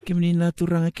Kemni na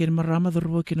turanga ken marama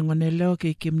dorbo ken ngoneleo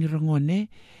ke kemni rangone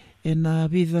e na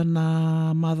vida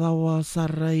na madawa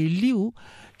sara iliu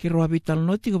ke roa vital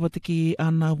noti ko patiki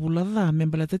ana bulada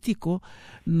membala tatiko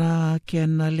na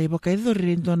ken le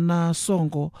bakaidori ndo na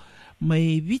songo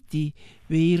mai viti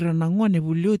ve ira na ngone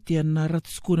bulioti na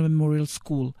Ratu Sukuna Memorial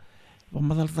School.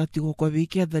 Pamadal tati ko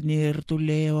wiki ada ni ertu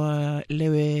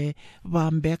lewe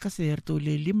vambeka se ertu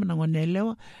le lima na ngone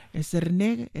lewa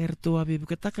eserne ertu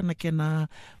abibukata kana kena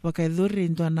wakaidori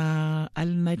ndo na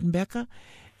alnight beka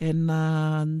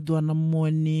na ndo na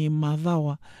moni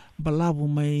madawa balabu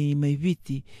mai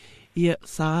viti ia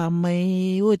sa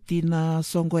mai oti na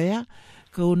songo ya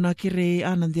kauna kire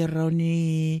anandia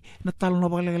rauni na talo na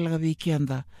bagalaga wiki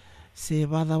anda se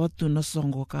vada watu na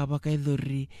songo ka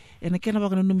bakaidori ena kena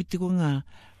bakana numitiko nga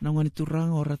na ngoni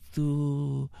turanga o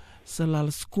Ratu Lala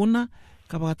Sukuna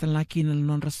ka bakatan laki na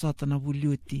non rasata na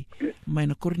Vuliuti mai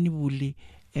na korni Vuli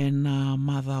ena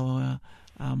madawa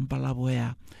balabo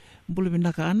ya mbulu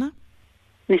binaka ana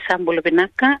ni sambulu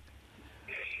binaka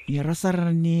ya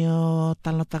rasara ni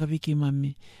talo takaviki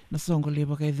mami na songo le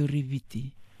bakaidori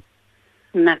viti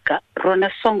naka rona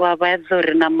songo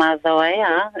abaidori na madawa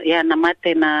ya na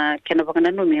mate na kena bakana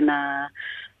numi na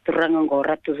turanga ngo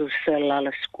Ratu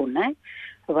Lala Sukuna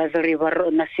abaidori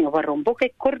na singa barombo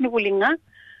kay korni Vuli nga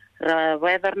ra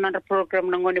abaidori na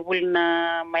program na ngoni Vuli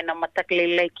na may na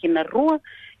mataklilay kina rua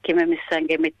kime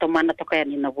misange mitomana to kaya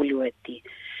ni na Vuli weti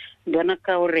dona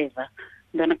ka oreva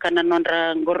dona kana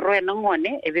nonra ngorroe na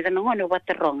ngone e vida na ngone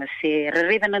wateronga se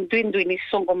rerida na duindui ni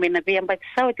songo mena bia mbat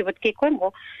sawa tibat ke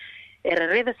kwengo era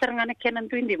reda sarangana kenan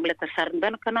duindi mleta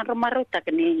sarndana kana romarota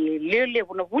kani lele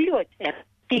buna Vuli wet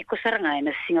tiko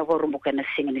sarangana singa vorumbuka na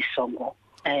singa ni songo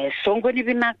songo ni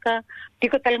binaka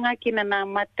tiko talanga kina na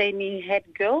matay ni head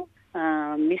girl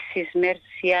Mrs.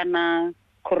 Merciana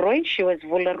Croy, she was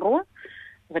Vularua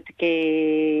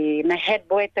ke na head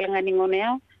boy talanga ni ngone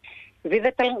yao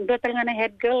vida talanga na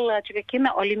head girl chuka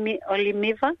kina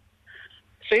Olimiva.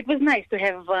 So it was nice to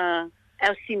have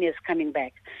our seniors coming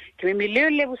back. Kimi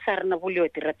lele busar na Vuli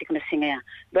oti ratik na singa.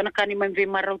 Dona kani mamvi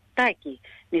marautaki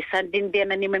ni sandindia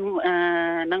na ni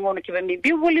nangona kiba mi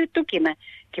bi Vuli tukina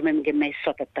kimi mgemei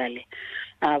sota tale.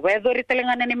 Waedori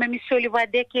talanga ni mami soli wa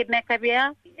decade na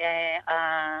kabia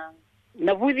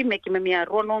na Vuli me kimi mi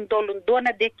rono ndolu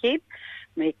dona decade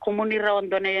me komunira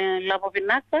ondone labo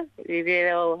binaka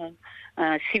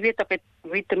siveta pe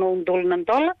vitno ndolu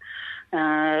nandola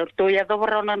to ya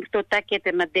dobrona to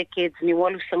takete na decades ni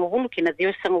walu sangvulu kina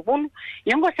dio sangvulu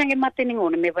yongo sange mateni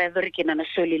ngone me vaedori kina na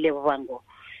soli le vango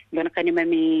dona kani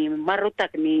mami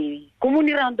marutak ni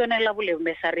komunira ondone labo le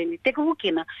mesarini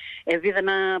tekukina e vida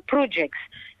na projects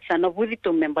sana Vuli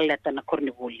to membaleta na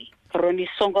korni Vuli roni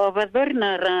songo vaedori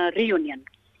na reunion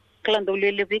Klando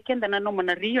Lele weekend and no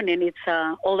mana reunion it's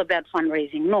all about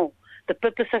fundraising. No, the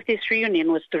purpose of this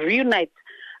reunion was to reunite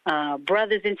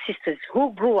brothers and sisters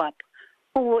who grew up,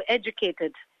 who were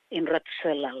educated in Ratu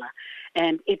Lala,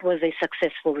 and it was a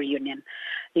successful reunion.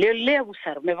 Lele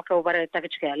usar me vaka ubara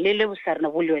takachika lele usar na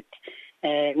Vuliet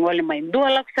ngole mai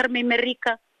dola usar me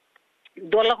America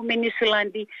dola me New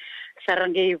Zealand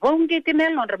sarange vonge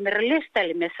tinel on merlesta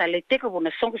le mesale teko bona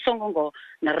songo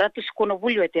na Ratu Sukuna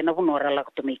Vuliet na vonora la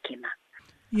kutumikina.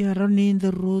 Ya rani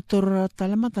nderu tora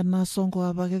talamata na songo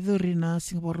abagedori na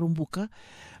Singapore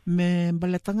me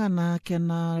baletanga na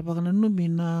kena bagana numi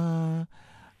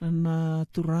na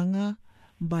turanga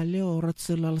bale o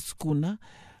Ratu Lala Sukuna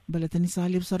baletani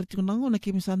salib sartiko nangona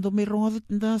kimi sando me rongo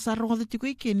da sarongo da tiko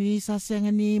iki ni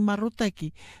sasenga ni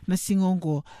marotaki na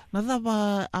singongo na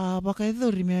dava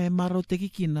bakaidori me marotaki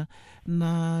kina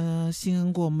na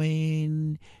singongo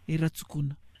me i Ratu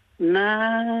Sukuna na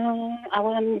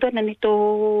awan dona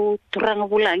nito turanga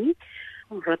bulangi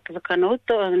Ratu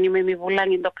kanoto ni me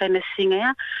bulangi doka na singa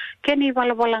ya keni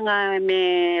balanga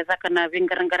me zakana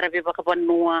vingarangara baka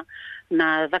banua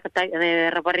na zakata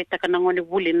rabarita kana ngoni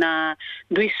Vuli na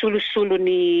dui sulu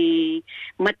ni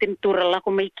matintura la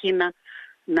ko maikina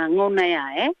na ngona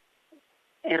ya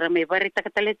era me barita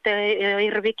kataleta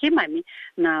irviki mami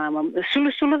na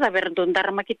sulu da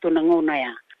verdondar makito na ngona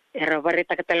ya era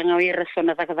barita katalanga ira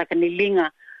sona zakaka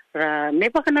nilinga me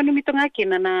baka na numito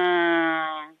ngakina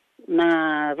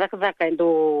na zakaka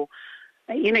ndo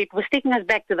it was taking us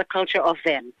back to the culture of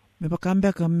then me baka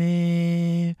mbeka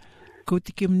me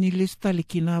Koti ni lista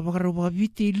likina bakaroba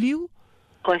viti liu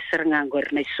ko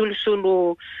serngangor na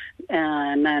sulu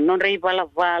na non rei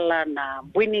vala na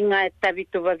buininga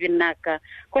tabito babinaka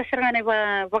ko serngane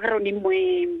bakaro ni mo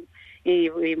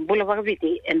bula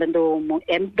bakaviti endo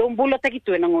bulo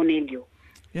takitu na ngonelio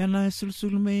yana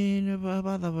sulu me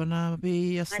bada bana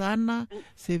be asana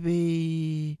se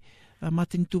be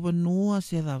matin tuba nua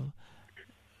se dava.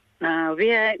 Na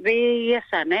ve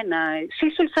sana na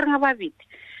sul saranga vavit.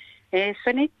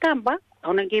 Sani tamba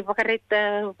ona ngi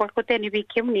vakareta pakoteni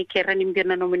vikem ni kera ni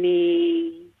mbina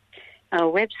nomini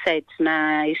websites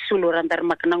na isulu randar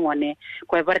maknangone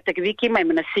ko varta viki mai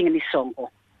mana sing ni songo.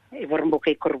 Ivormbo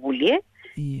kay Vuli.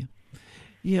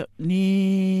 Ia,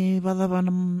 ni vadava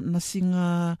na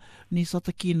singa ni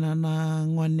sotakina na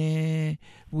ngone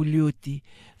Vulioti.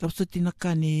 Tapos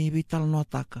tinaka ni vital no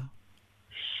taka.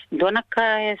 Dona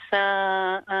ka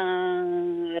esa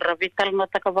ravital no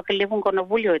taka vakalevung ko na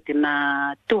Vulioti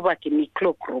na tuvaki ni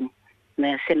cloakroom.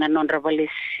 Na sina non ravale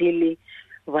sili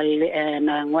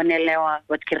na ngone lewa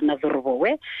vatkir na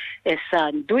dhurvowe.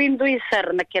 Esa duindui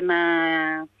sar na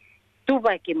kena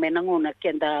tuvaki me nanguna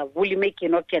kenda Vuli make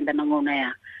no kenda nanguna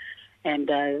ya. And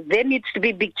there needs to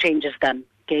be big changes done.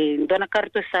 Kay dona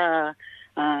karto sa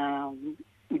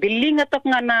bilinga tok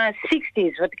nga na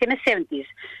 60s, wat kena 70s.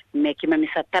 Me kima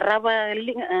misa tarava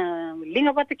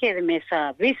linga wat kaya me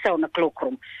sa visa na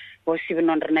cloakroom. O siven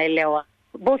on na ilewa.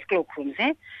 Both cloakrooms,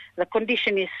 eh? The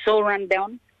condition is so run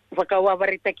down. Wakawa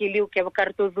varita kiliu kaya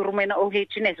wakarto durumay na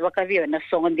OHNS wakavio na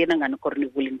songon din nga na korni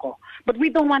Vuling ko. But we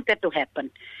don't want that to happen.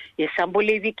 Yes,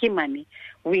 ambuli viki money.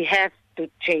 We have to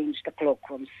change the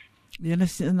cloakrooms. Yana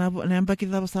na mbaki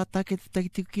dava sa atake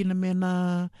tagitiki na me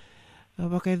na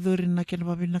wakaidori na kena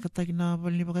babina kataki na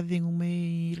valini wakadingu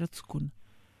me Sukuna.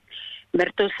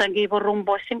 Merto sangi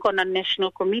warumbo ko na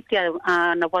National Committee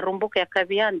na warumbo kaya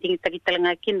kavia anding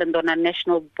tagitalanga kinda na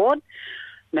National Board.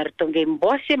 Merto ngem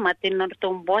bosse matin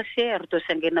norto bosse erto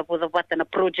sangi na budavata na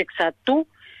project sa tu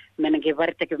menange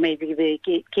varta ke mai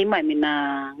kima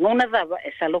mina ngona dava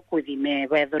esa lokudi me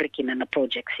vaidori kina na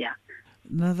projects ya.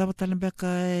 Na dava talembeka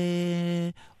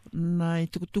na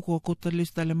itukutuku ko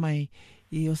talista le mai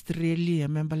I Australia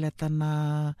membaleta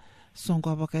na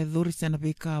songo avakaidori sena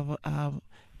beka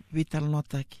vital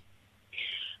notaki.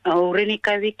 Ureni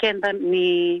ka weekenda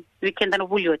na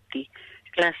Vulioti.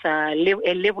 Klasa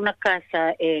levu na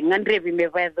kasa ngandrevi me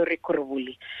vaidori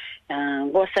Vuli.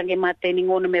 Gosange mateni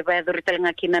ngono me vaidori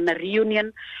talanga kina na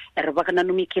reunion. Baka na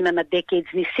numi kina na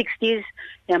decades ni 60s.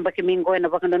 Yambaki mingo na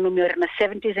baka na numi na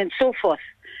 70s and so forth.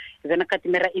 Vena kati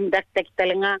mera indakta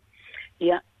talanga.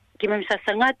 Ya kima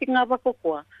misasangati nga bako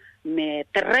kwa. Me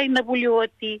terai na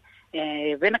Vulioti.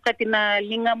 Vena kati na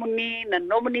linga muni na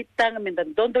nomuni tanga menda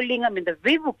dondo linga menda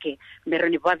vivuke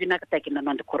merani vavi na kataki na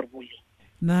nanda Vuli.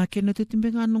 Na kena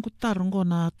tutimbenga nungu tarongo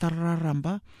na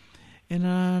tararamba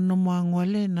ena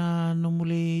nomuangwale na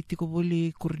nomule tiko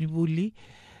Vuli kurni Vuli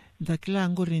da kila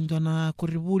angori ndo na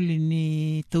kurni Vuli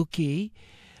ni Tokei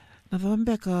na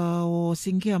vambeka o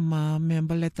singia ma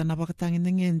membaleta na bakatangi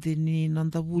ngende ni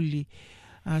nanda Vuli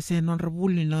se nonra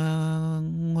Vuli na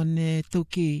ngone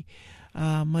Tokei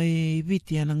mai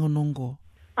viti ana ngonongo.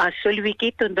 Soli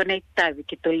wiki ndo na itavi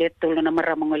kitole tolo na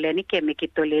maramangoleni keme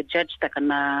kitole judge taka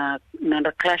na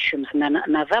classrooms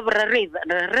na zavra reza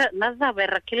na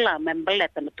zavra kila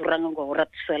membaleta na turango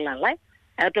Ratu Lala.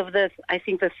 Out of the I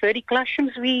think the 30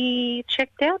 classrooms we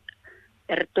checked out.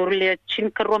 Ertorle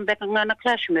chinkarom beka ngana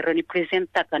classroom eroni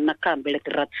presenta kana kambele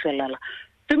Ratu Lala.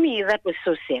 To me that was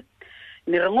so sad.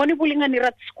 Ni rangoni bulinga ni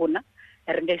Ratu Sukuna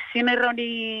ernge sine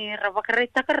roni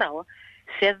ravakareta karawa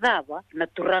sedava na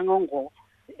turangongo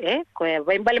ko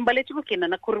vai mbale chuko kina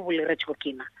na Vuli ra chuko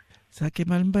kina sa ke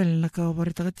mbale na ka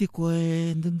varita katiko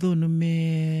ndono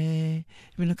me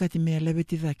kati me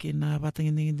lebeti zake na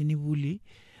batangi ni Vuli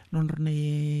nonrona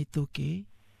Tokei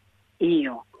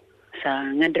iyo sa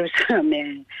ngandre sa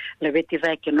me lebeti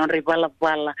zake non rivala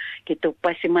que tu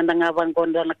pasi mandanga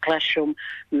vangonda na classroom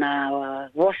na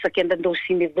vosa kenda ndo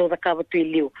simi do da kava tu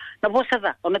iliu na vosa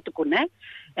da ona tukune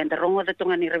and the wrong of the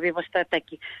tonga ni reviva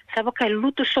stataki sabaka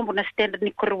lutu sombo na standard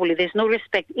ni Vuli. There's no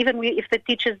respect even if the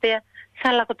teachers there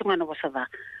sala ko tonga na vosa da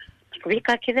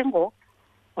vika kidengo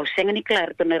o senga ni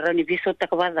claro to na rani viso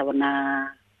takavada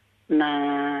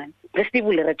na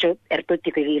Vuli racho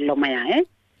ertoti ke lo maya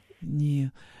ni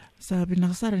sabi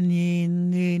nakasara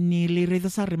ni le reda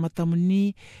sare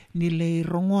matamuni ni le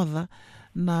rongoda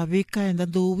na vika enda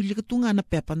do Vuli katunga na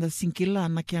pepa na sinkila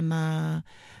na kia na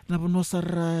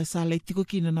bonosar sala itiko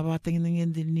kina na batangi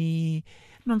ngende ni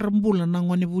non rambula na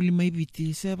ngone Vuli mai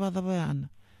viti se bada bayana.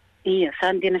 Iya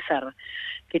sandina sara.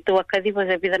 Kito akadiva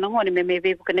sa vida ngone me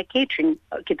vebu kana catering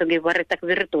kito ge vareta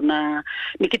virtu na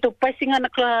ni kito pasinga na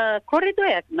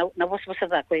corridor na vos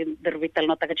da ko dervital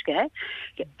nota kachke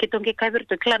kito ge ka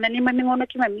virtu klana ni mami ngono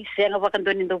ki mami se nga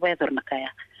vakandoni ndo bayador na kaya.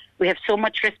 We have so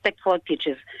much respect for our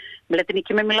teachers. Melatini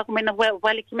ki mami la ko na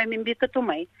vale ki mami mbita to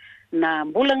mai na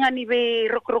bulanga ni be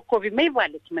roko vi mai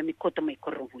vale ki mami kota mai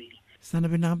Vuli. Sana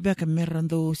bina bia ka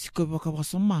merando siko baka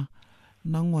wasoma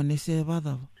Nangone se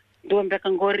vadava. Dua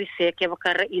mbeka ngori se ke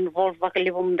bakara involve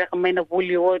bakalivo mbeka maina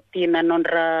Vuli oti na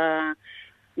nonra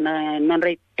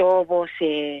itobo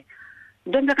se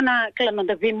dua mbeka na kala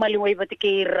nonda vimali wai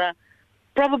batikeira.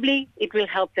 Probably it will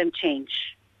help them change.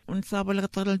 Unsaba la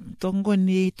katala tongo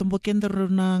ni tombokender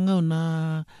na ngau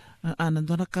na ana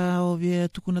dona ka ovie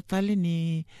tukuna tali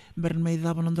ni bermai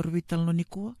dava nondor vital no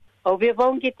nikua. Ovie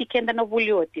vaungi tikenda na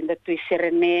Vuli oti da tui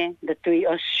Serene, da tui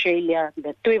Australia,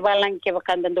 da tui valang ke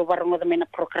vakanda do varongo da mena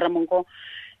programongo.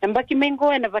 Mbaki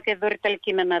mengo ena vake dorital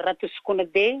kina na Ratu Sukuna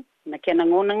Day na kena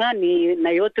ngonanga ni na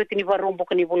yoto tini varombo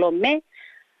kani volome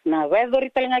na vai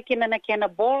dorital nga kina na kena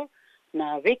ball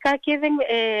na veka keden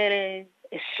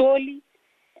soli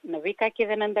na veka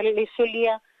keden andale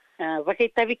solia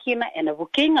vake tavikina ena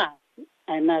vukinga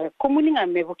na komuninga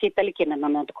me vake talikina na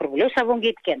na korbulo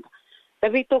savongi kenda.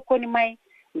 Tapi toko ni mai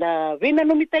da vina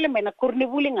no mitale mai na kurni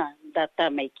vulinga data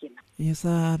mai kina.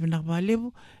 Yesa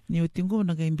vinakmalevu ni utingu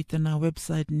naga imbita na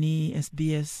website ni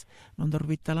SBS nondor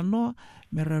vitala no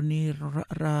mera ni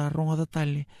rongo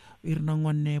datale irna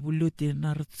ngone buluti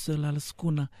na Lala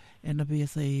Sukuna ena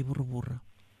biasa I burubura.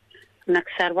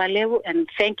 Naksar valevu, and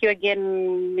thank you again,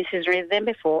 Mrs.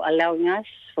 Rezembe, for allowing us,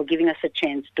 for giving us a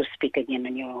chance to speak again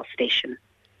on your station.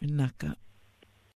 Naka.